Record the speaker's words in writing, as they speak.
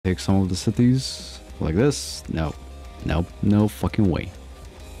take some of the cities like this. No, no, no fucking way.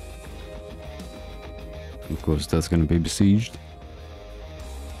 Of course, that's gonna be besieged.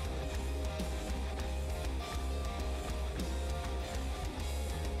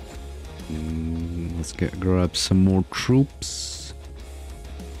 Let's grab some more troops.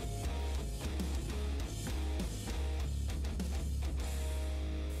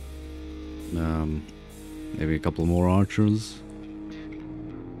 Maybe a couple more archers.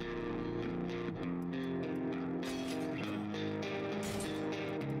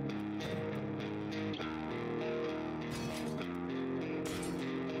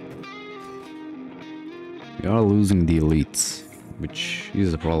 We are losing the elites, which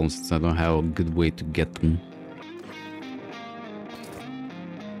is a problem since I don't have a good way to get them.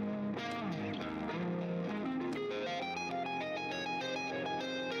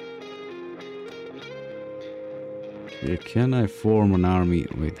 Yeah, can I form an army?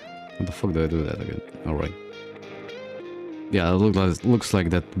 Wait, how the fuck do I do that again? Alright. Yeah, it looks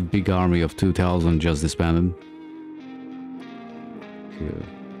like that big army of 2000 just disbanded. Okay.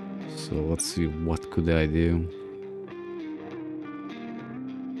 So let's see, what could I do?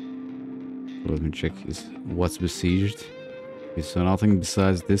 Let me check what's besieged. Okay, so nothing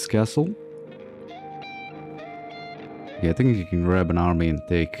besides this castle. Yeah, I think you can grab an army and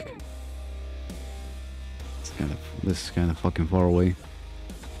take. This is kind of fucking far away.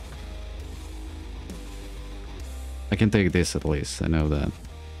 I can take this at least, I know that.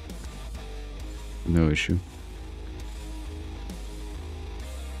 No issue.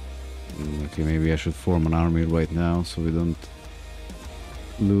 Okay, maybe I should form an army right now so we don't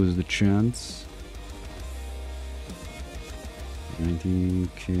lose the chance.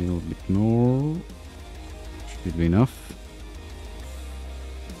 90k, a little bit more. Should be enough.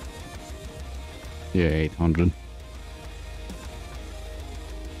 Yeah, 800.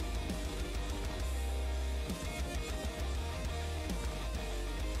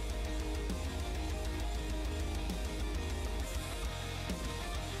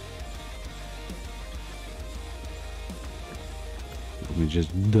 Let me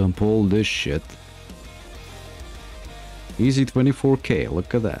just dump all this shit. Easy 24k,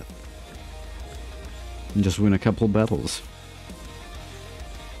 look at that. Just win a couple battles.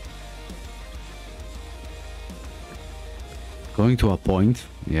 Going to a point.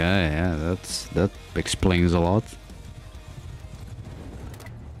 Yeah, that explains a lot.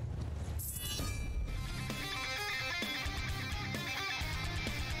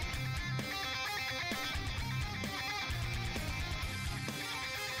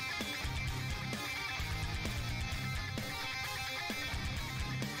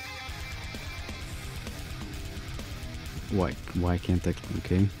 Why can't I?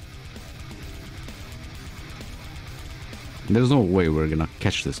 Okay. There's no way we're gonna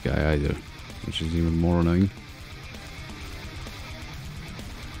catch this guy either, which is even more annoying.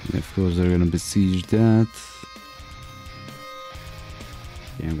 And of course they're gonna besiege that.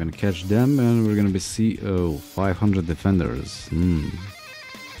 Okay, I'm gonna catch them and we're gonna besiege... Oh, 500 defenders.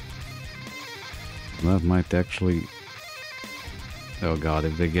 That might actually... Oh god,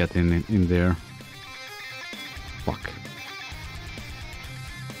 if they get in there... Fuck.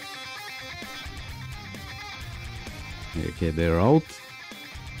 Okay, they're out.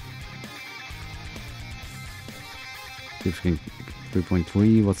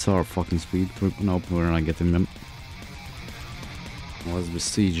 3.3, what's our fucking speed? Nope, we're not getting them. Let's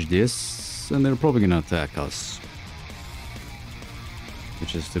besiege this, and they're probably gonna attack us.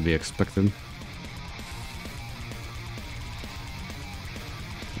 Which is to be expected.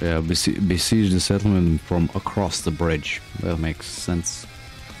 Yeah, besiege the settlement from across the bridge. That makes sense.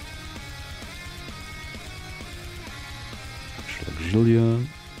 Julia.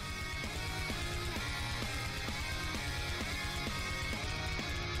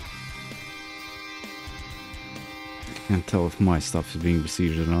 Can't tell if my stuff is being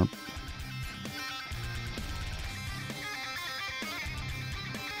besieged or not.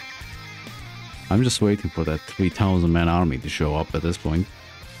 I'm just waiting for that 3,000 man army to show up at this point.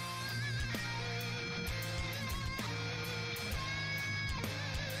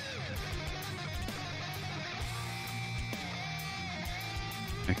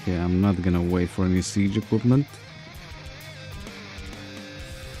 Okay, I'm not gonna wait for any siege equipment.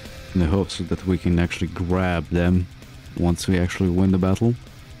 In the hopes that we can actually grab them once we actually win the battle.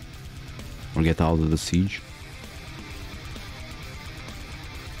 Or get out of the siege.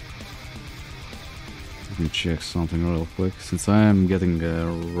 Let me check something real quick. Since I am getting a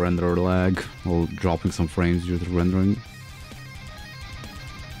render lag, or dropping some frames due to rendering.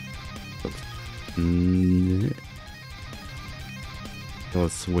 So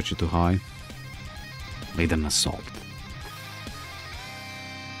let's switch it to high. Lead an assault.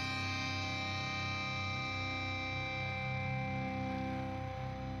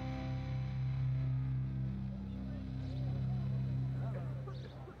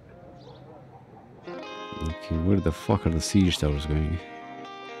 Okay, where the fuck are the siege towers going?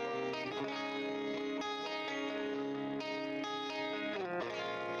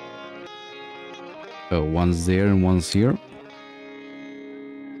 Oh, one's there and one's here.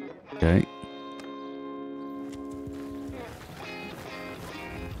 Okay.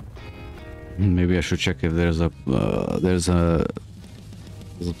 Maybe I should check if there's a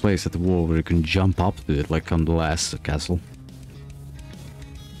place at the wall where you can jump up to it, like on the last castle.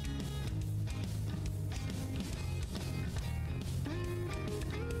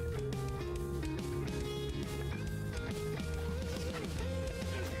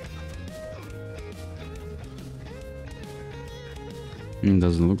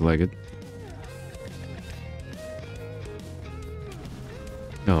 Doesn't look like it.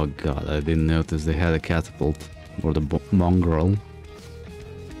 Oh god, I didn't notice they had a catapult. Or the mongrel.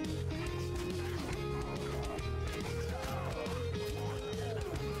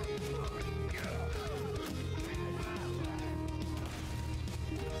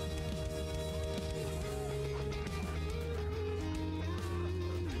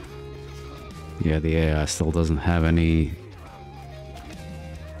 Yeah, the AI still doesn't have any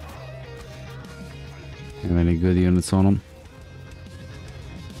good units on them.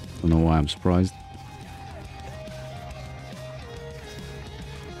 Don't know why I'm surprised.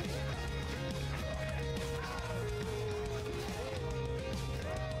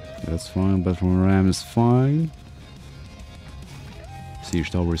 That's fine, Battlefield Ram is fine. Siege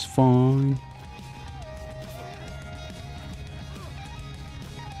Tower is fine.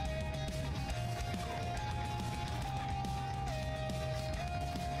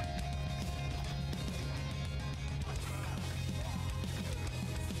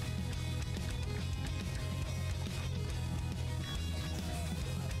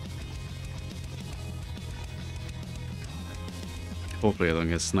 Hopefully I don't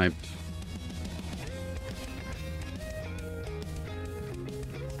get sniped.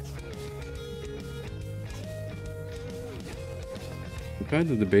 I'm kind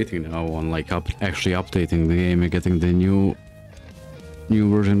of debating now on like actually updating the game and getting the new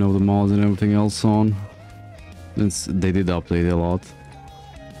version of the mods and everything else on. Since they did update a lot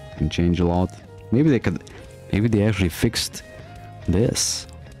and change a lot. Maybe they actually fixed this.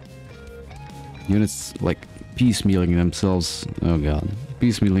 Units like piecemealing themselves, oh god,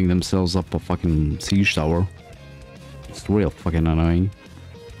 piecemealing themselves up a fucking siege tower. It's real fucking annoying.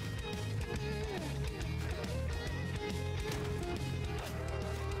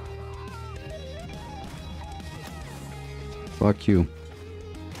 Fuck you.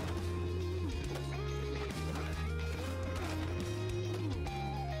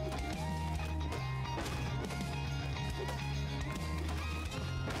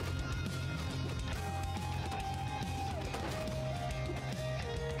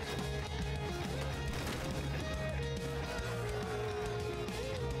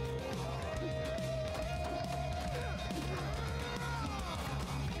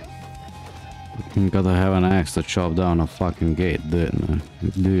 You gotta have an axe to chop down a fucking gate, do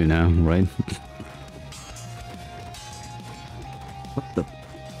you know, right? What the?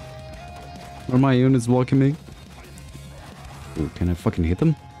 Are my units blocking me? Ooh, can I fucking hit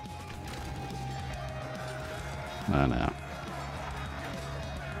them? Oh no.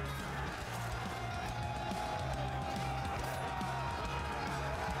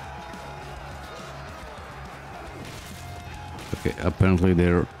 Okay, apparently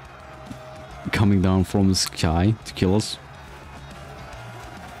they're coming down from the sky to kill us.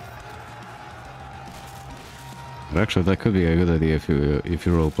 But actually, that could be a good idea if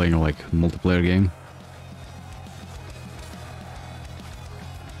you're playing like multiplayer game.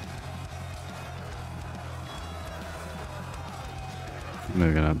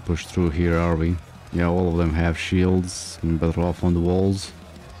 We're gonna push through here, are we? Yeah, all of them have shields and better off on the walls.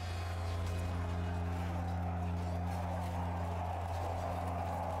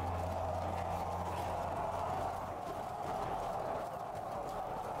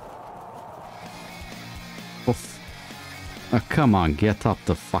 Oh, come on, get up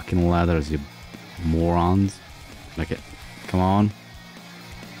the fucking ladders, you morons. Okay, come on.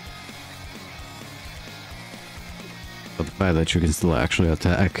 But the fact that you can still actually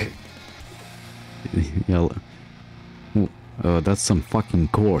attack. Yeah. That's some fucking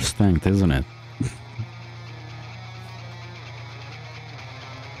core strength, isn't it?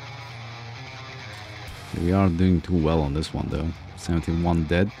 We are doing too well on this one though. 71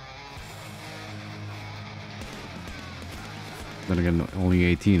 dead. Then again, only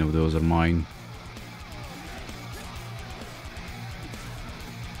 18 of those are mine.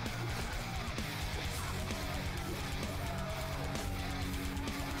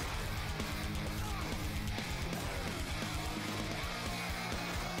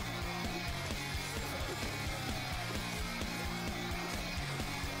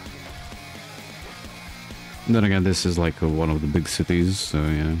 Then again, this is like one of the big cities, so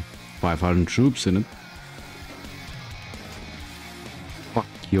yeah, 500 troops in it. Fuck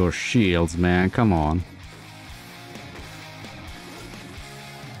your shields, man, come on.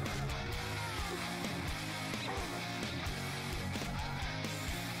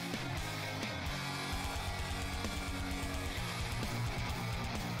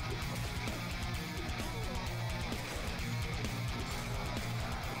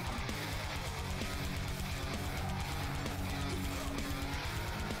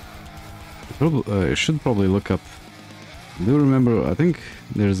 I should probably look up. Do you remember? I think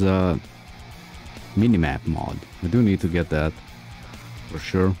there's a minimap mod. I do need to get that for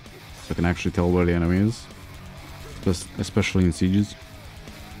sure, so I can actually tell where the enemy is, especially in sieges.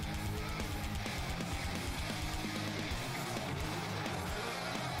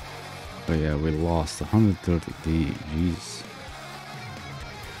 Oh yeah, we lost 130. Jeez,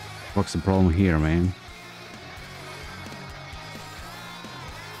 what's the problem here, man?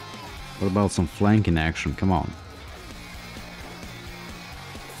 What about some flanking action? Come on.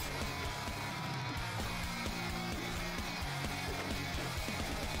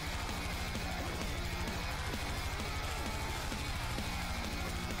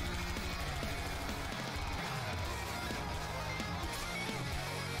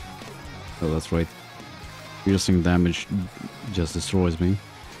 Oh, that's right. Piercing damage just destroys me.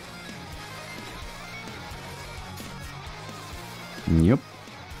 Yep.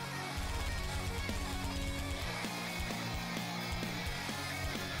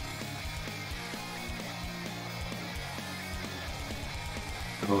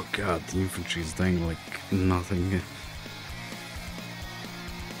 Oh god, the infantry is dying like nothing.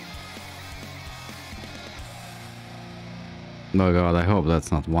 Oh god, I hope that's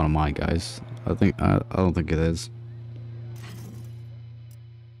not one of my guys. I don't think it is.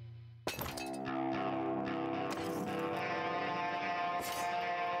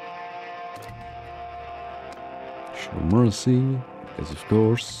 Show mercy, because of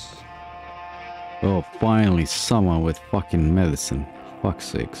course. Oh, finally someone with fucking medicine. Fuck's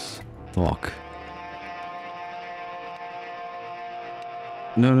sakes. Talk.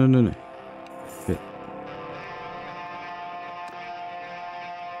 No. Shit.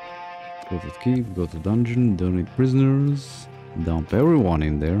 Go to the keep, go to dungeon, donate prisoners, dump everyone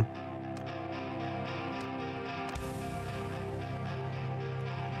in there.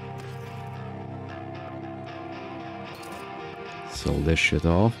 Sell this shit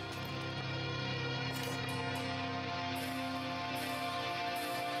off.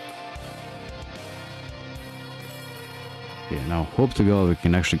 Okay, now hope to God we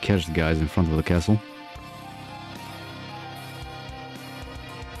can actually catch the guys in front of the castle.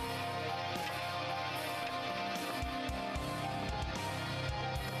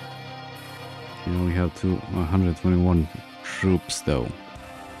 You know, we have 121 troops though.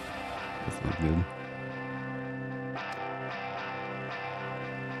 That's not good.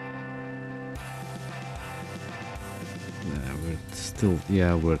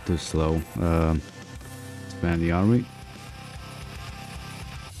 Yeah, we're too slow. Expand the army.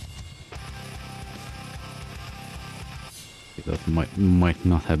 That might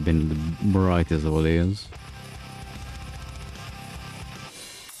not have been the brightest of ideas.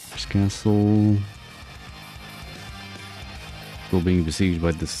 This castle still being besieged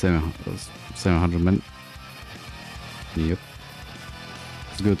by the 700 men. Yep.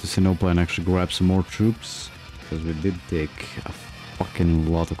 Let's go to Sinope and actually grab some more troops, because we did take a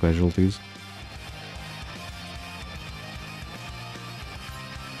fucking lot of casualties.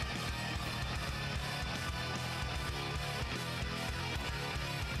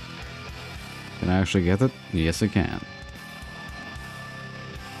 Can I actually get it? Yes, I can.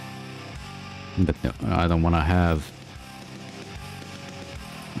 But no, I don't want to have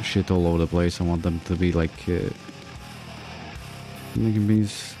shit all over the place. I want them to be like making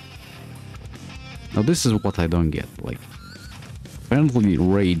these. Now this is what I don't get. Like, apparently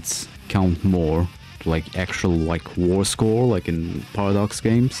raids count more, like actual like war score, like in Paradox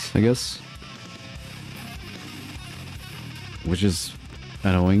games, I guess. Which is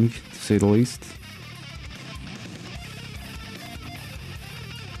annoying, to say the least.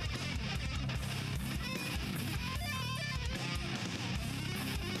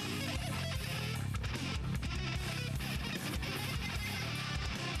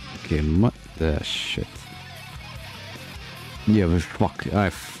 Okay, shit. Yeah, but fuck,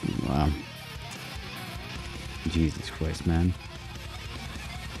 Jesus Christ, man.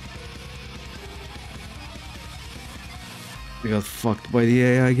 We got fucked by the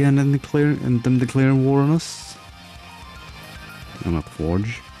AI again and them declaring war on us. I'm not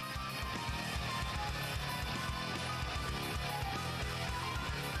Forge.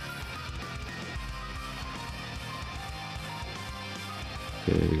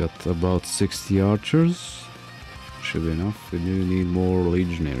 Okay, we got about 60 archers. Should be enough. We do need more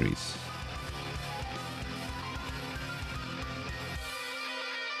legionaries.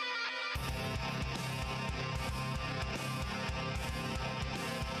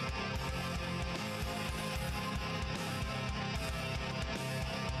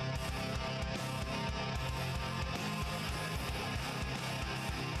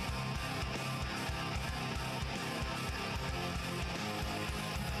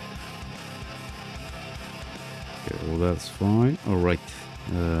 Well, that's fine. All right.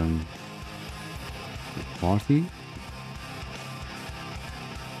 Party.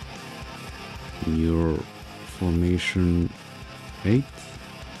 Your formation 8.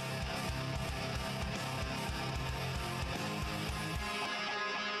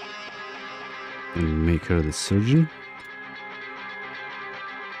 And make her the surgeon.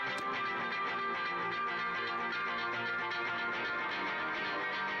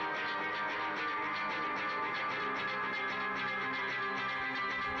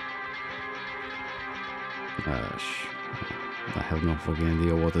 I have no fucking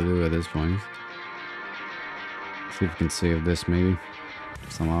idea what to do at this point. See if we can save this maybe.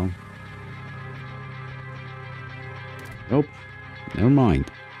 Somehow. Nope. Never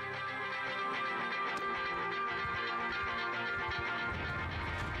mind.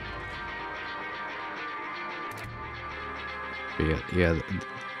 Yeah,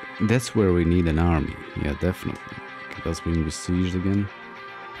 that's where we need an army. Yeah, definitely. That's being besieged again.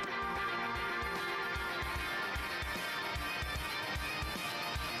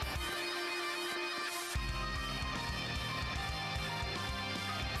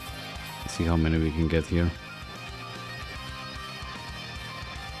 See how many we can get here.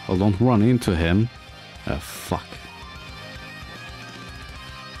 Oh, don't run into him. Fuck.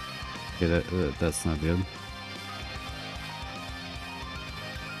 Okay, that's not good.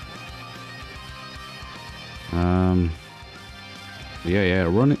 Yeah,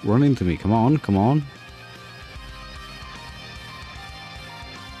 run into me. Come on.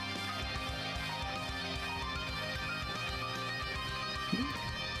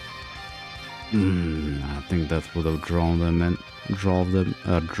 I think that would have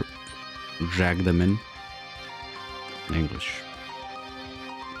dragged them in. English.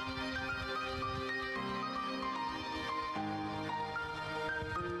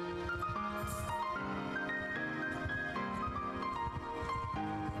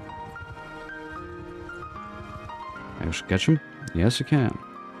 I should catch him? Yes, you can.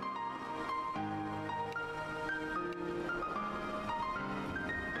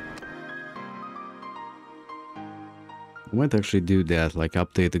 I might actually do that, like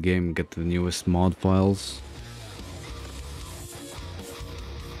update the game, get the newest mod files.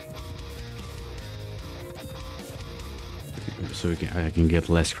 So I can get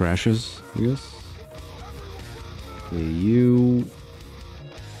less crashes, I guess. Okay, you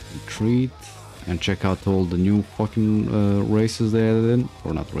retreat and check out all the new fucking races they added in.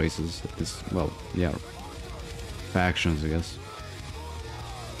 Or not races, it's, well, yeah, factions, I guess.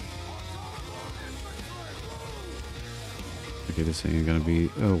 Okay, this ain't gonna be...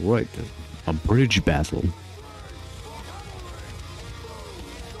 Oh, right. A bridge battle.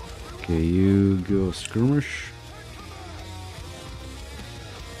 Okay, you go skirmish.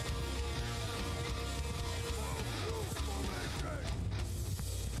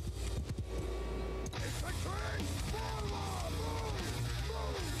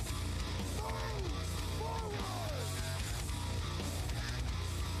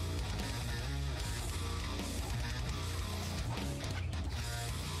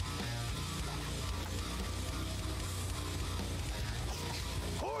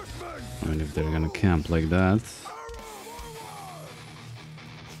 I mean, if they're gonna camp like that.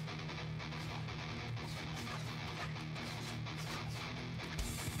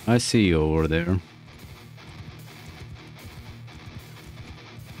 I see you over there.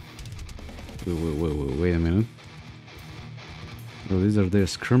 Wait a minute. Oh, these are their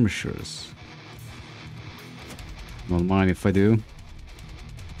skirmishers. Don't mind if I do.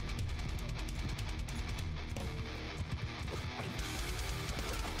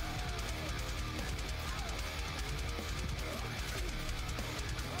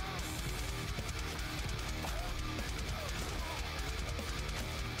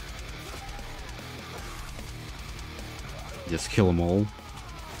 Just kill them all.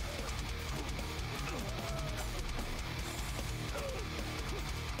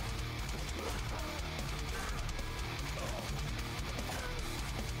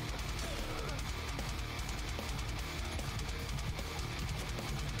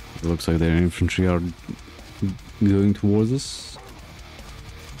 It looks like their infantry are going towards us.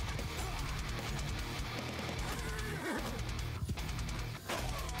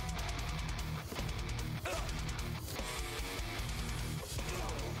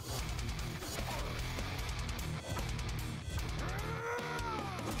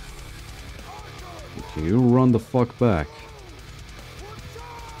 Okay, you run the fuck back.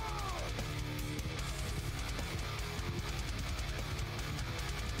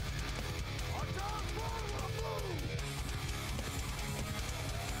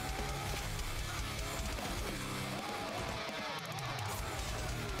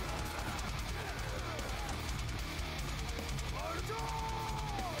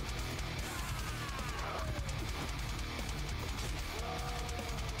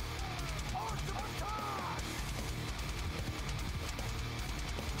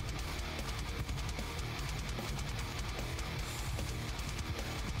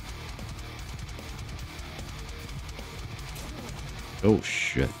 Oh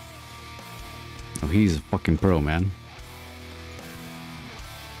shit. Oh, he's a fucking pro, man.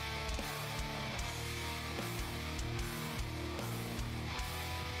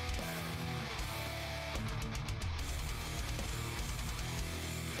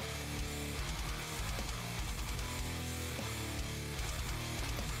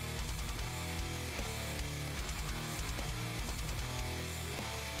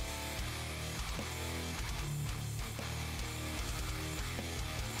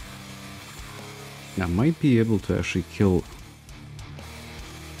 I might be able to actually kill...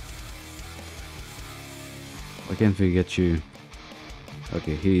 Why can't we get you?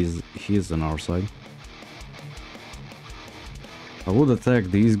 Okay, he's on our side. I would attack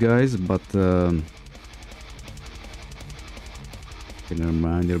these guys, but okay, never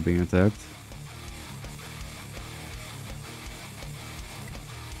mind, they're being attacked.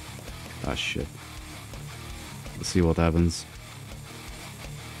 Ah shit. Let's see what happens.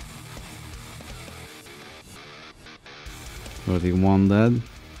 Already one dead.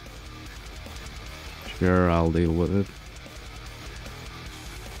 Sure, I'll deal with it.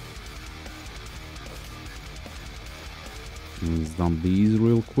 Let's dump these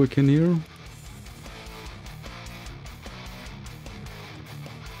real quick in here.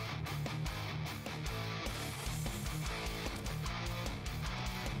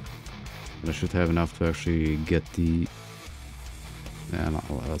 I should have enough to actually get the... Yeah, no,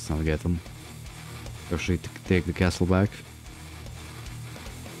 let's not get them. Actually take the castle back.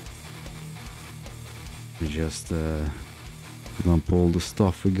 Just dump all the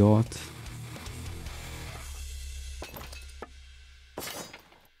stuff we got.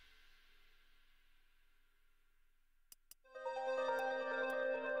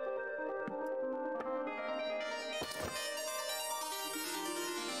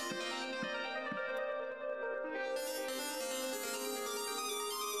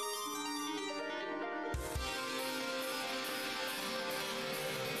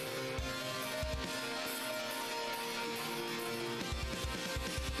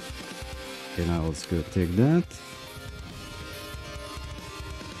 Okay, now let's go take that.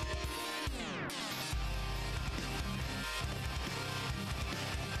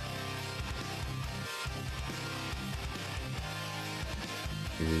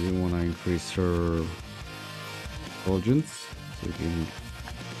 Okay, you want to increase her intelligence, so you can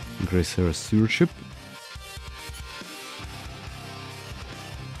increase her stewardship.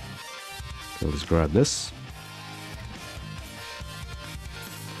 Okay, let's grab this.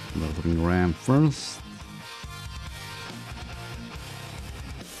 Looking ram first.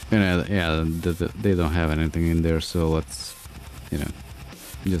 And yeah, they don't have anything in there, so let's, you know,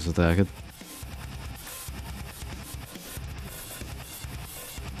 just attack it.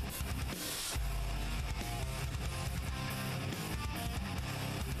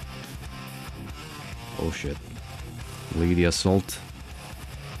 Oh shit. Lead the assault.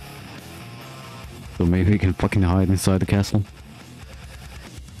 So maybe we can fucking hide inside the castle.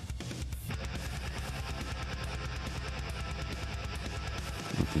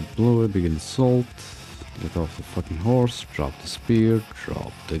 Blow it, begin assault. Get off the fucking horse, drop the spear,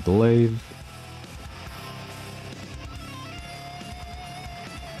 drop the glaive.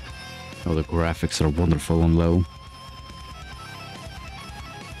 Oh, the graphics are wonderful and low.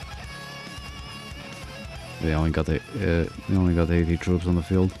 They only got 80 troops on the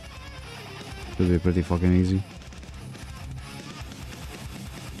field. Should be pretty fucking easy.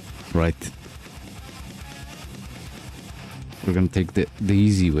 Right. We're gonna take the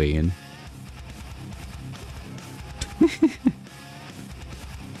easy way in. Oh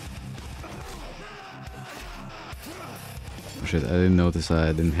shit, I didn't notice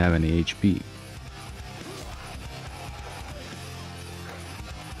I didn't have any HP.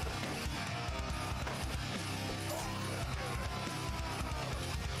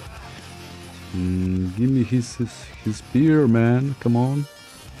 Give me his spear, man. Come on.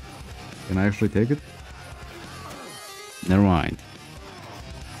 Can I actually take it? Never mind.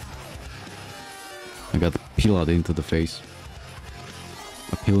 I got peeled into the face.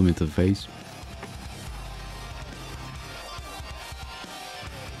 I peel him into the face.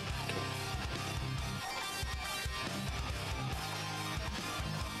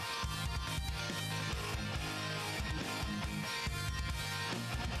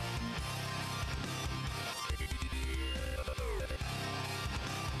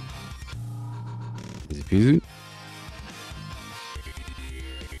 Easy peasy.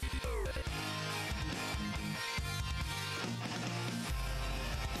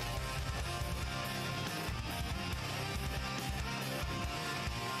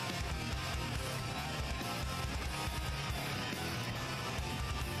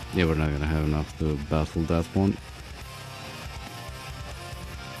 Yeah, we're not gonna have enough to battle that one.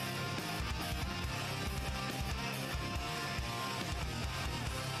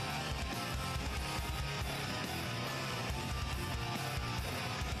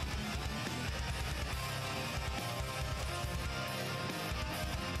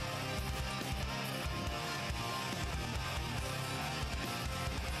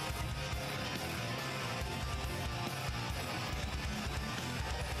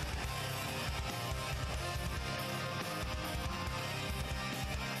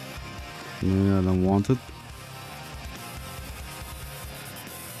 Yeah, I don't want it.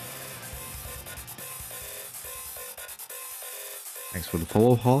 Thanks for the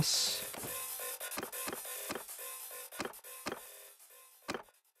follow, Hoss.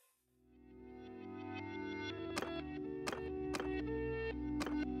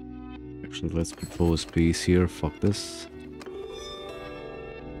 Actually, let's propose peace here. Fuck this.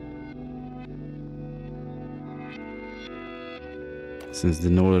 Since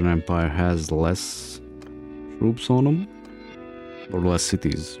the Northern Empire has less troops on them, or less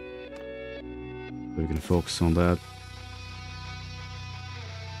cities, we can focus on that.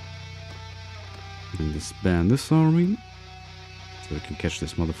 And disband this army, so we can catch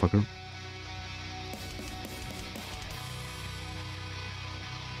this motherfucker.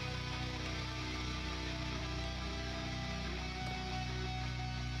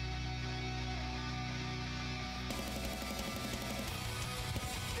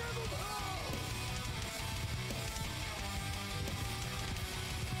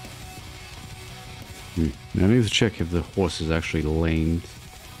 I need to check if the horse is actually lamed.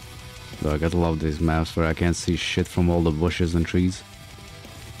 Though I gotta love these maps where I can't see shit from all the bushes and trees.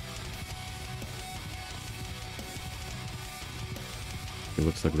 It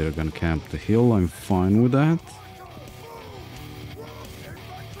looks like they're gonna camp the hill. I'm fine with that.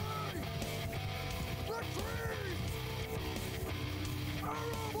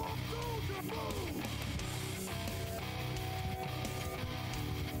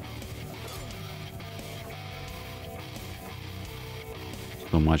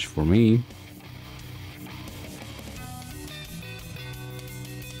 So much for me.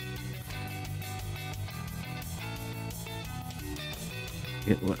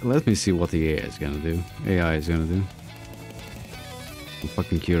 Yeah, let me see what the AI is gonna do. AI is gonna do. I'm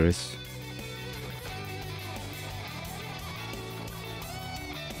fucking curious.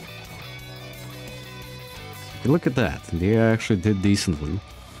 Look at that. The AI actually did decently.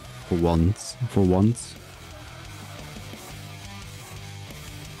 For once. For once.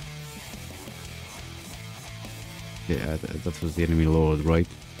 Yeah, that was the enemy lord, right?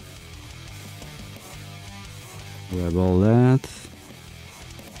 Grab all that.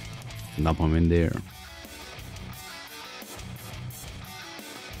 Dump him in there.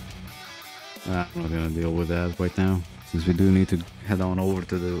 I'm not gonna deal with that right now, since we do need to head on over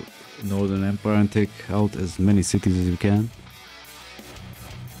to the Northern Empire and take out as many cities as we can.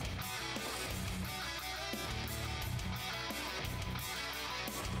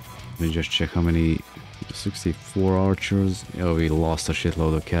 Let me just check how many. 64 archers. Oh, we lost a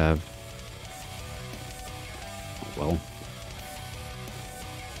shitload of cav. Well.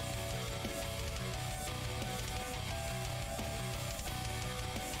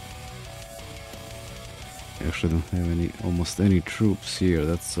 I actually don't have almost any troops here.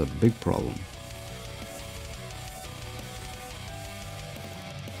 That's a big problem.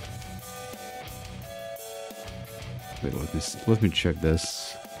 Wait, let me check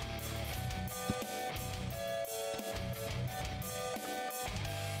this.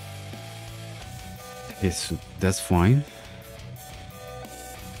 That's fine.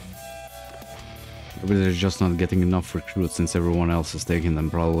 Maybe they're just not getting enough recruits since everyone else is taking them,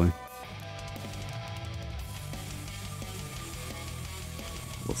 probably.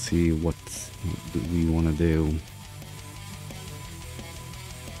 Let's see, what do we want to do?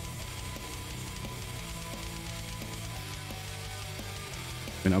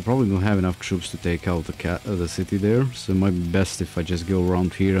 And I probably don't have enough troops to take out the city there, so it might be best if I just go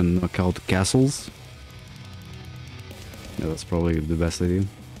around here and knock out the castles. Yeah, that's probably the best idea.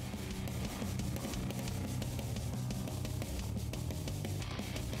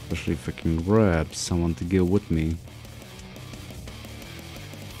 Especially if I can grab someone to go with me.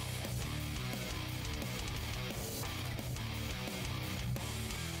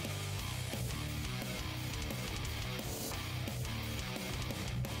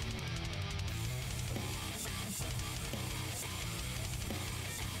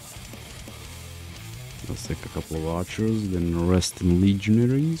 Let's take a couple of archers, then rest in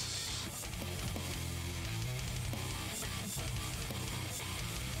legionaries.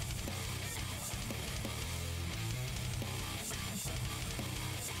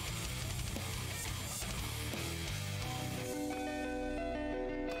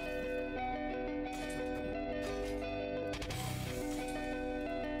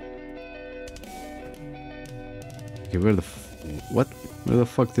 Okay, where the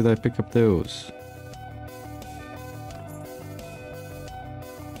fuck did I pick up those?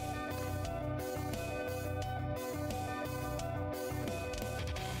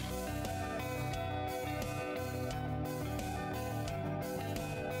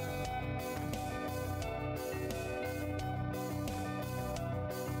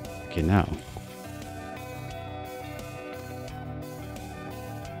 Okay, now.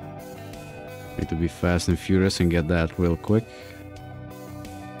 Need to be fast and furious and get that real quick.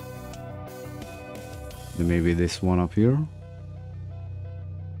 Then maybe this one up here.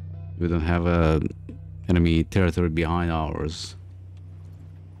 We don't have a enemy territory behind ours.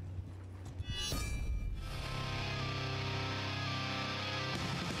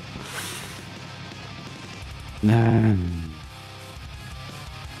 Nah.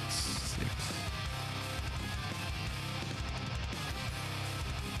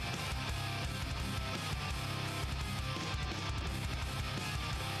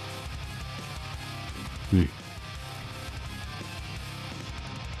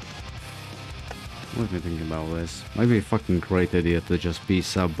 Let me think about this. Might be a fucking great idea to just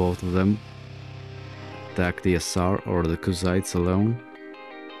piece up both of them. Attack the SR or the Kuzites alone.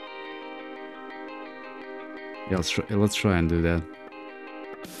 Yeah, let's try and do that.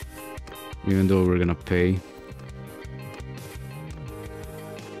 Even though we're gonna pay.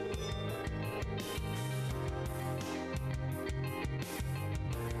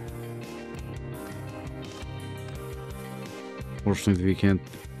 Fortunately, we can't.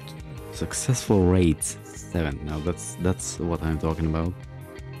 Successful raids 7. Now that's what I'm talking about.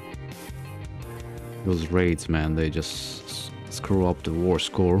 Those raids, man, they just screw up the war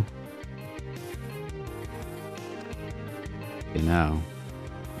score. Okay, now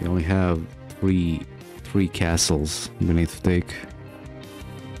we only have three castles we need to take,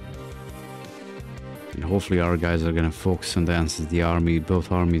 and hopefully our guys are gonna focus on that since the army,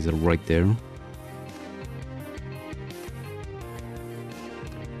 both armies are right there.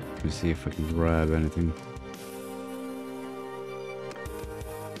 Let me see if I can grab anything.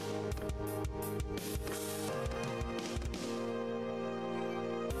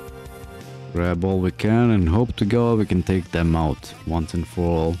 Grab all we can and hope to God we can take them out once and for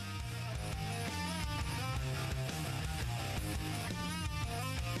all.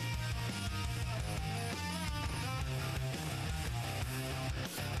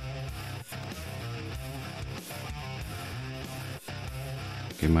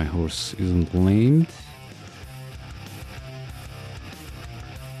 Okay, my horse isn't lamed.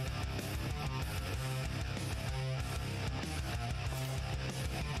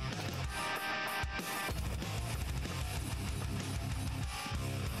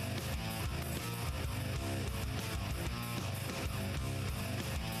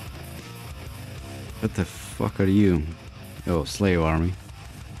 What the fuck are you? Oh, slave army.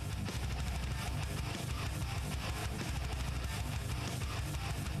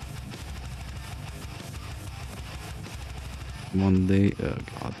 One day, oh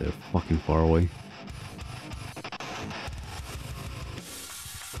god, they're fucking far away.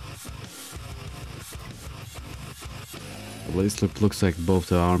 At least it looks like both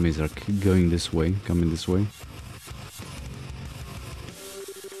the armies are going this way, coming this way.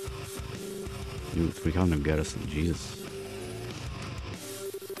 Dude, 300 garrison, Jesus.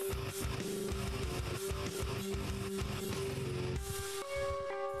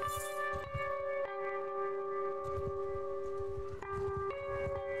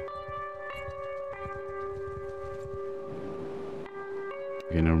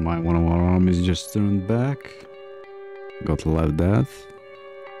 Okay, never mind, one of our armies just turned back. Got a lot of that.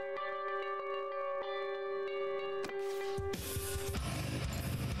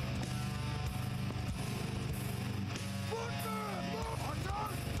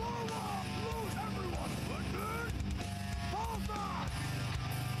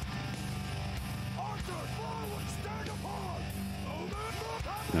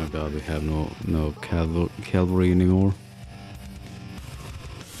 Oh god, we have no cavalry anymore.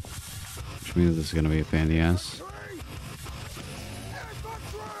 Which means this is gonna be a pain in the ass.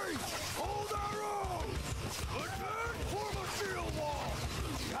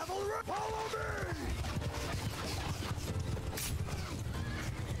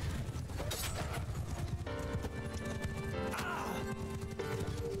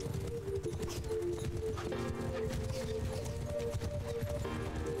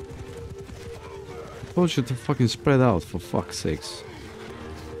 I told you to fucking spread out, for fuck's sakes.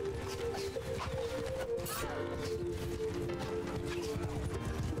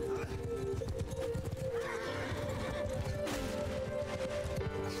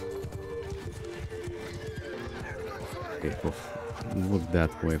 Okay, look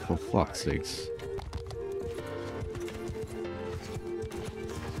that way, for fuck's sakes.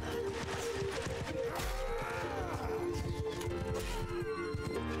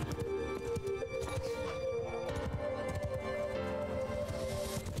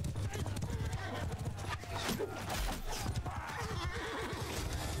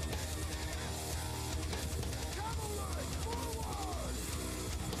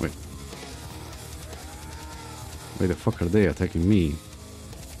 Why the fuck are they attacking me?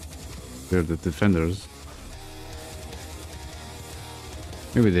 They're the defenders.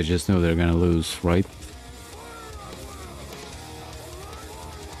 Maybe they just know they're gonna lose, right?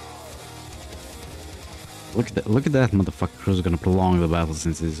 Look at that motherfucker who's gonna prolong the battle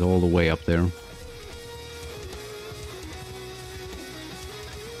since he's all the way up there.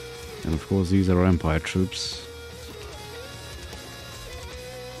 And of course these are Empire troops.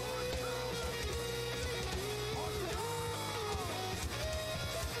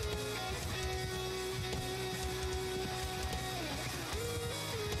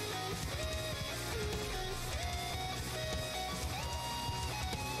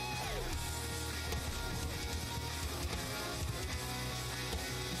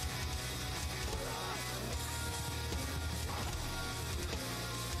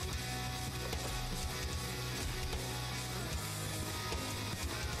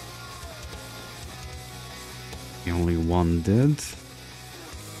 Only one dead.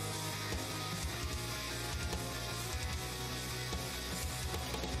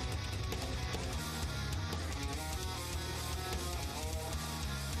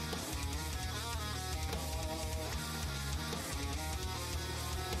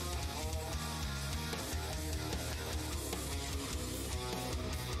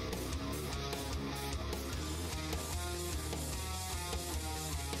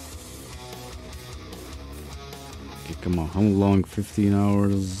 Come on, how long? 15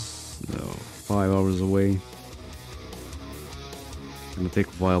 hours? No, 5 hours away. Gonna take a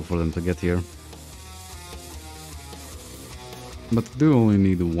while for them to get here. But I do only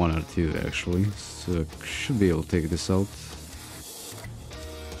need 1 or 2 actually, so should be able to take this out.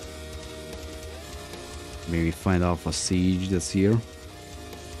 Maybe find off a siege that's here.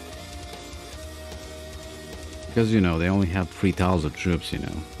 Because, you know, they only have 3,000 troops, you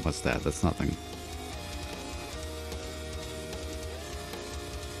know. What's that? That's nothing.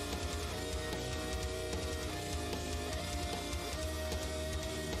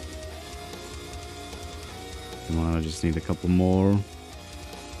 I just need a couple more.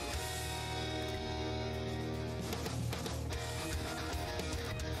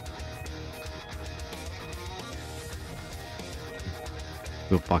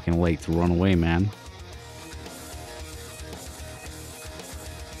 Too fucking late to run away, man.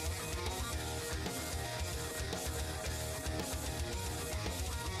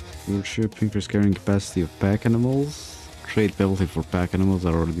 Your ship increase carrying capacity of pack animals. Trade penalty for pack animals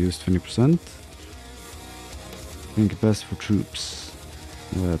are reduced 20%. Capacity for troops.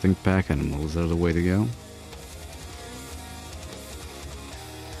 Well, I think pack animals are the way to go.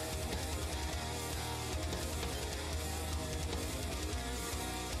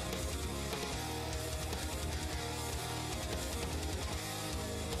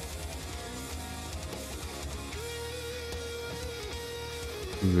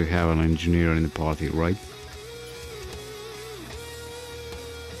 We have an engineer in the party, right?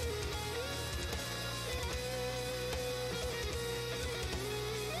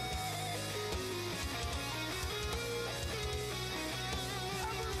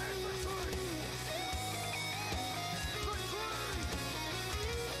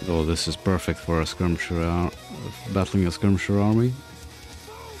 Oh, this is perfect for a skirmisher, battling a skirmisher army.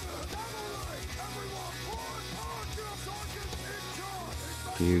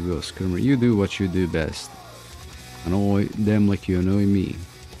 Here you go, skirmisher. You do what you do best. Annoy them like you annoy me.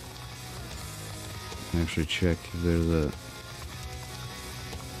 Actually check if there's a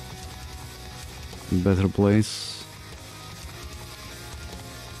better place.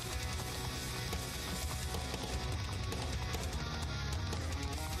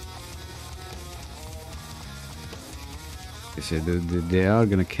 They say they are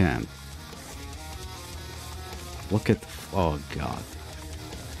gonna camp. Look at... oh god.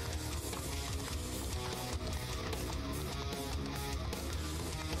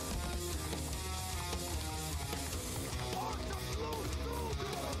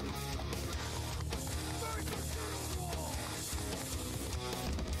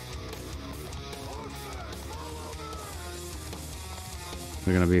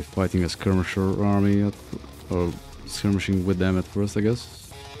 We're gonna be fighting a skirmisher army, or skirmishing with them at first, I guess.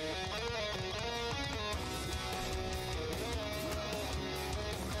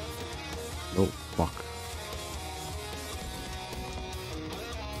 Oh, fuck.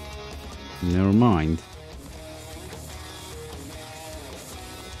 Never mind.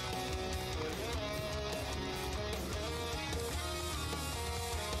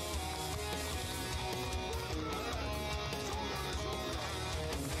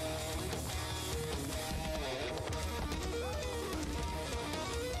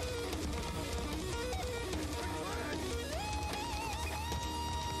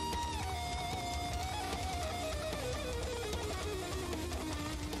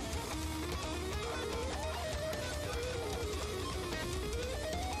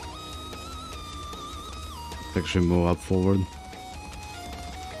 Actually move up forward.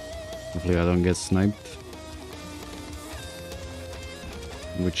 Hopefully I don't get sniped.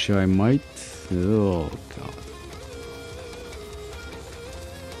 Which I might. Oh god.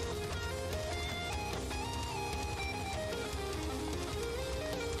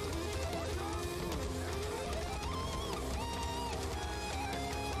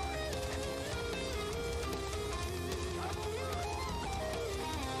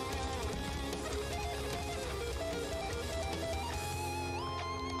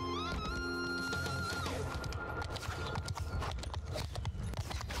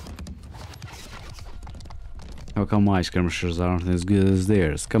 How come my skirmishers aren't as good as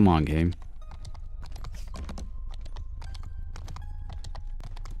theirs? Come on, game.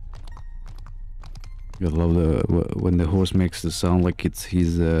 I love when the horse makes the sound like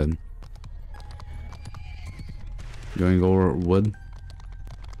he's going over wood.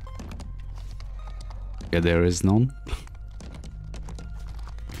 Yeah, there is none.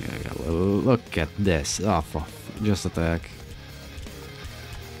 Yeah, look at this. Oh, fuck. Just attack.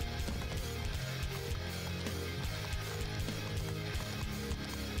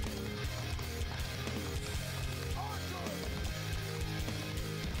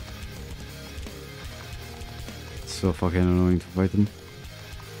 So fucking annoying to fight them.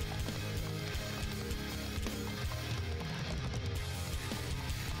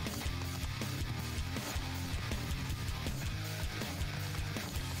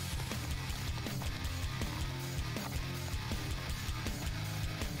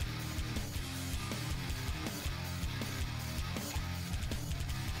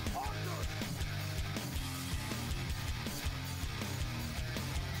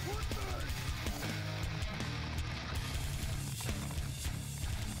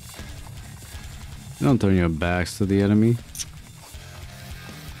 Don't turn your backs to the enemy.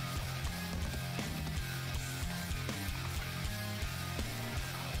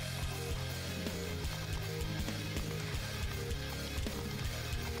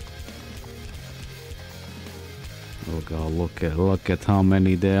 Oh god, look at how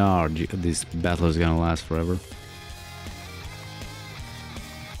many there are. This battle is gonna last forever.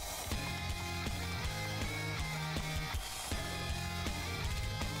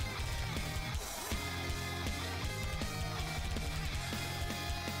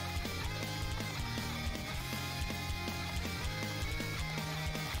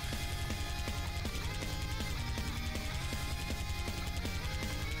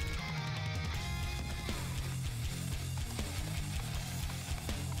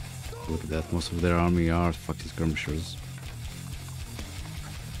 Look at that, most of their army are fucking skirmishers.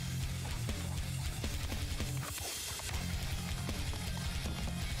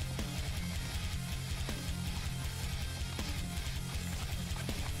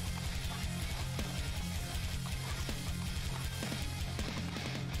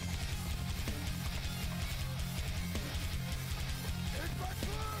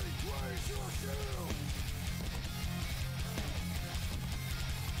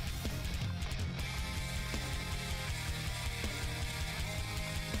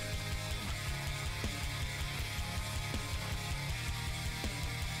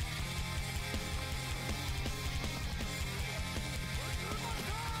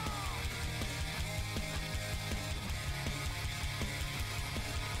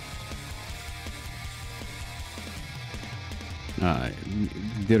 Uh,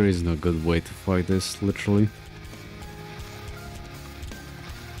 there is no good way to fight this, literally.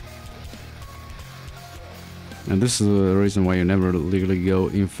 And this is the reason why you never legally go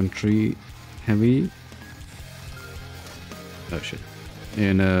infantry heavy. Oh shit.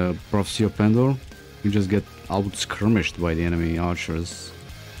 In Prophecy of Pandor, you just get out skirmished by the enemy archers.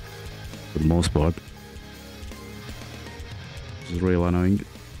 For the most part. Which is real annoying.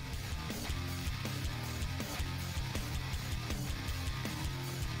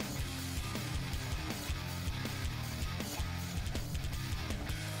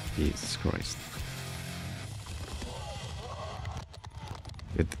 Jesus Christ.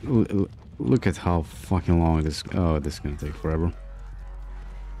 Look at how fucking long this... Oh, this is gonna take forever.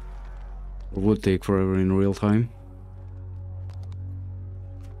 It would take forever in real time.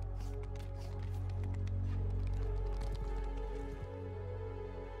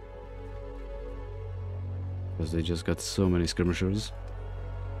 Because they just got so many skirmishers.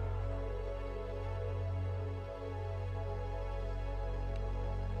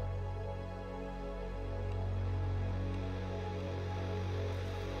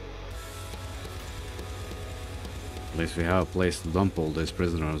 At least we have a place to dump all these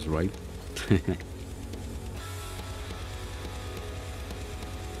prisoners, right?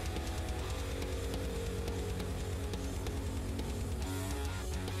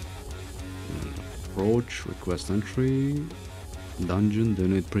 Approach, request entry, dungeon,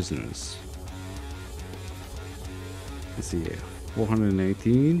 donate prisoners. Let's see here.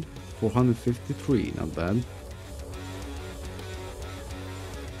 418, 453, not bad.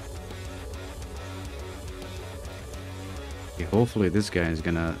 Okay, hopefully this guy is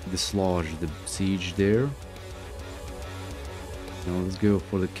gonna dislodge the siege there. Now let's go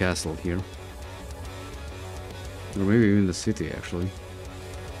for the castle here. Or maybe even the city, actually.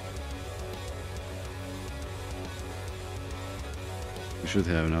 We should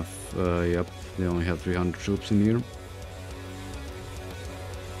have enough. Yep, they only have 300 troops in here.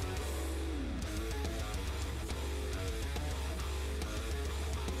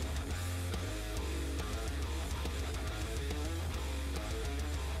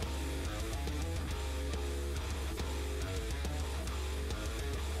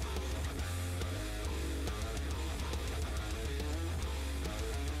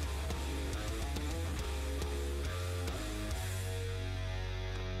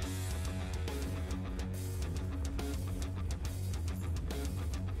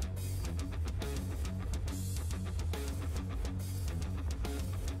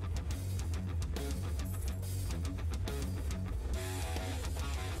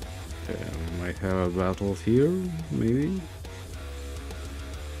 We might have a battle here, maybe.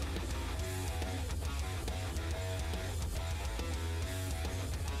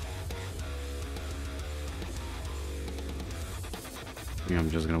 Yeah, I'm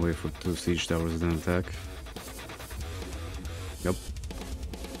just gonna wait for 2 siege towers then attack. Yep.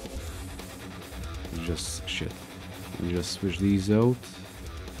 Just shit. Just switch these out.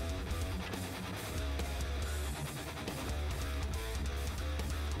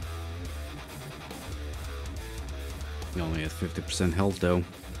 We only have 50% health though.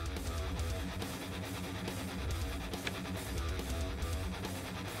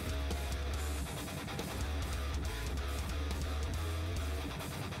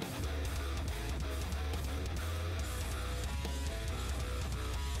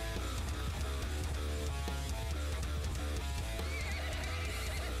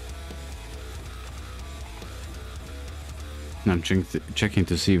 I'm checking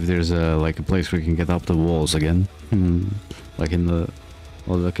to see if there's like a place where we can get up the walls again. Like in the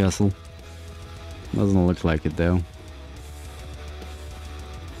other castle. Doesn't look like it though.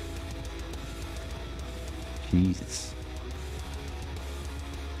 Jesus.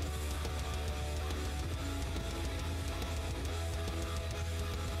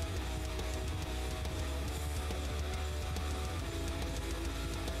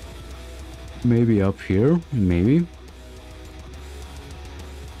 Maybe up here, maybe.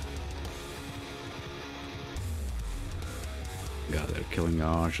 God, they're killing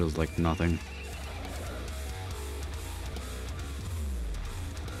archers like nothing.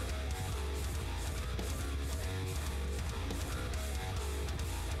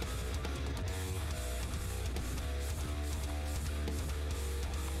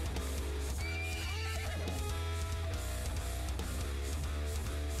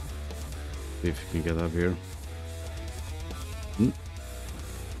 See if you can get up here.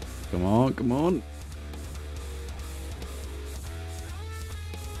 Come on, come on.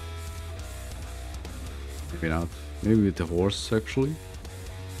 Maybe not. Maybe with the horse, actually.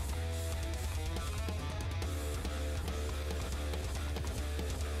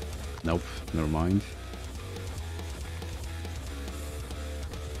 Nope, never mind.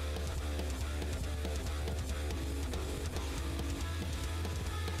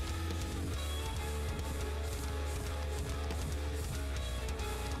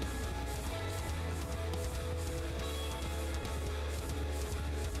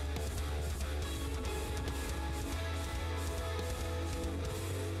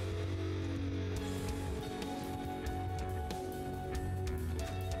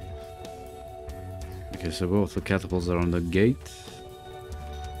 Okay, so both the catapults are on the gate.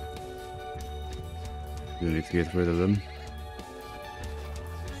 You need to get rid of them.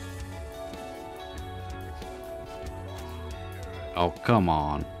 Oh, come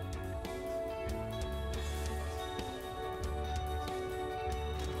on.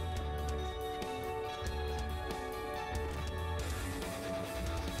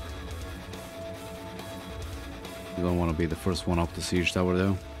 You don't want to be the first one up the siege tower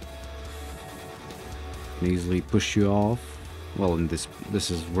though. Can easily push you off. Well, in this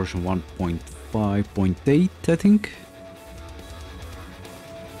is version 1.5.8, I think.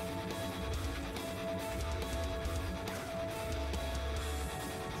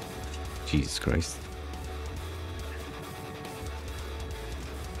 Jesus Christ.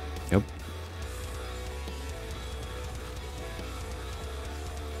 Yep.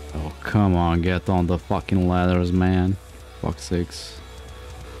 Oh, come on, get on the fucking ladders, man. Fuck's sakes.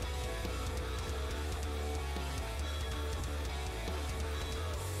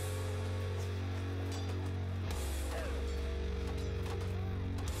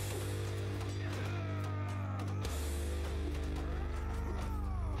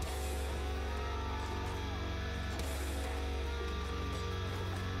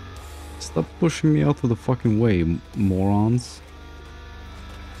 Stop pushing me out of the fucking way, morons.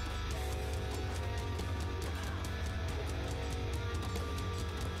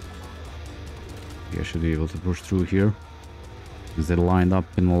 I should be able to push through here. Because they're lined up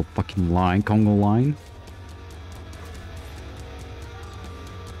in a fucking line, Congo line.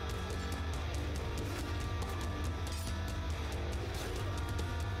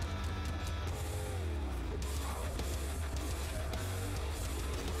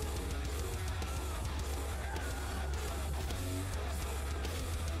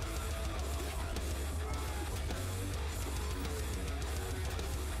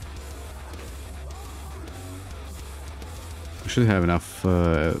 Should have enough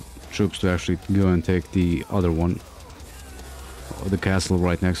troops to actually go and take the other one, the castle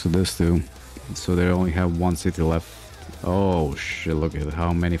right next to this too, so they only have one city left. Oh shit, look at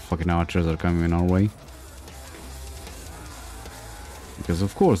how many fucking archers are coming in our way, because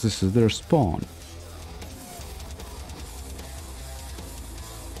of course this is their spawn.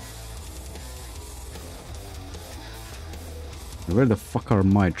 Where the fuck are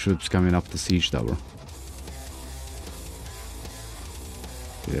my troops coming up the siege tower?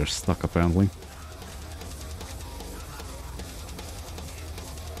 They're stuck apparently.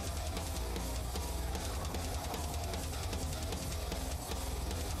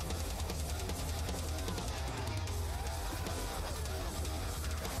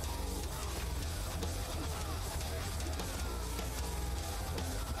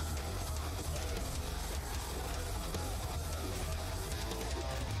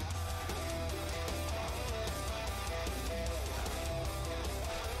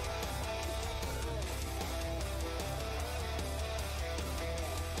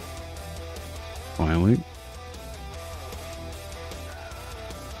 Finally.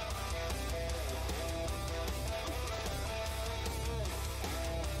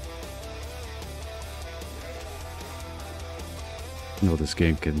 No, this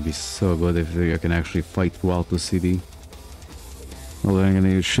game can be so good if you can actually fight throughout the city. Well, then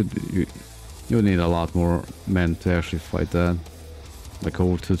you need a lot more men to actually fight that. Like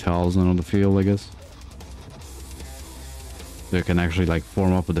over 2,000 on the field, I guess. So you can actually like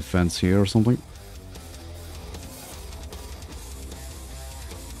form up a defense here or something.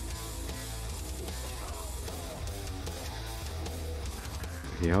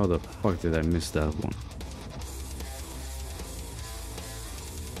 Yeah, how the fuck did I miss that one?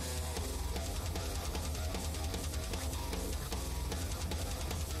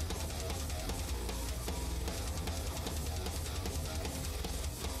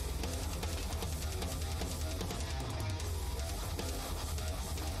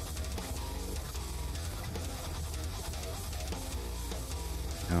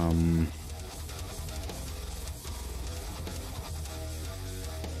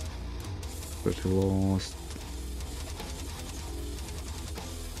 Pretty lost.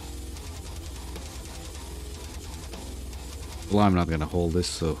 Well, I'm not gonna hold this,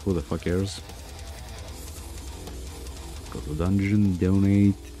 so who the fuck cares? Go to dungeon,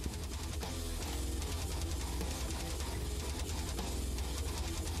 donate.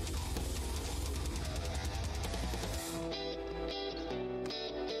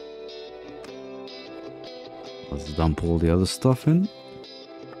 Let's dump all the other stuff in.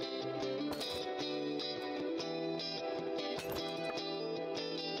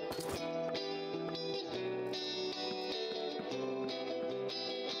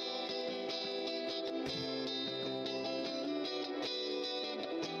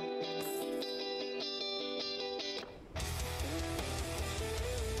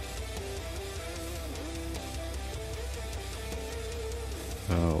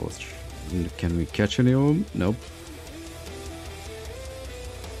 Can we catch any of them? Nope.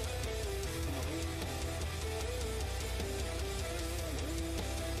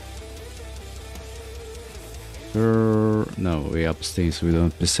 No, we abstain so we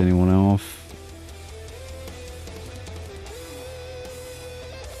don't piss anyone off.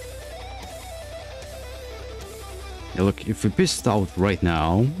 Yeah, look, if we pissed out right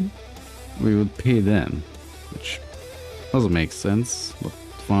now, we would pay them, which doesn't make sense, but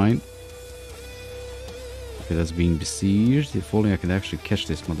fine. Okay, that's being besieged. If only I could actually catch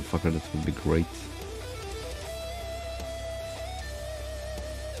this motherfucker, that would be great.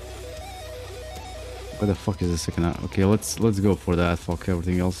 Where the fuck is the second? Okay, let's go for that. Fuck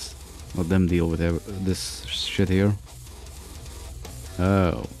everything else. Let them deal with this shit here.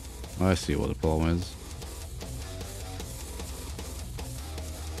 Oh, I see what the problem is.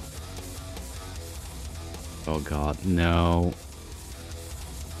 Oh god, no.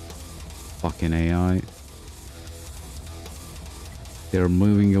 Fucking AI. They're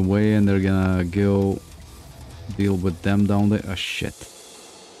moving away and they're gonna go deal with them down there. Oh shit.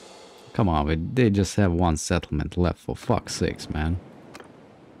 Come on, they just have one settlement left, for fuck's sakes, man.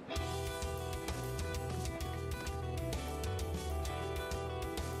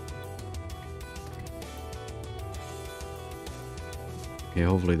 Okay,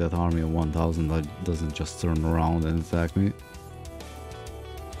 hopefully that army of 1000 doesn't just turn around and attack me.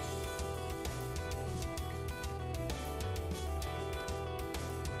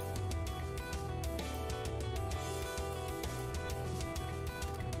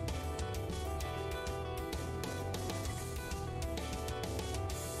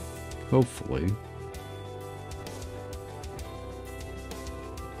 Hopefully.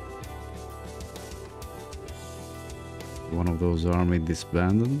 One of those armies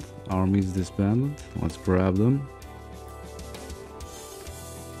disbanded. Let's grab them.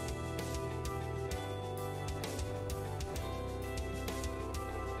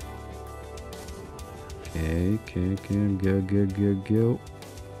 Okay, go.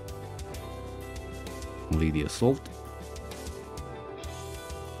 Lead the assault.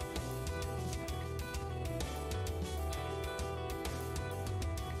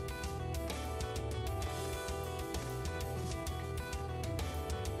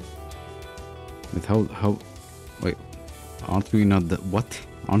 With how wait, aren't we not what?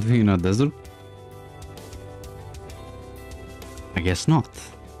 Aren't we in a desert? I guess not.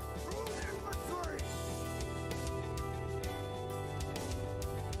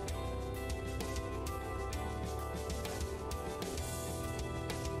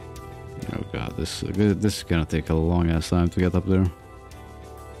 Oh god, this is gonna take a long ass time to get up there.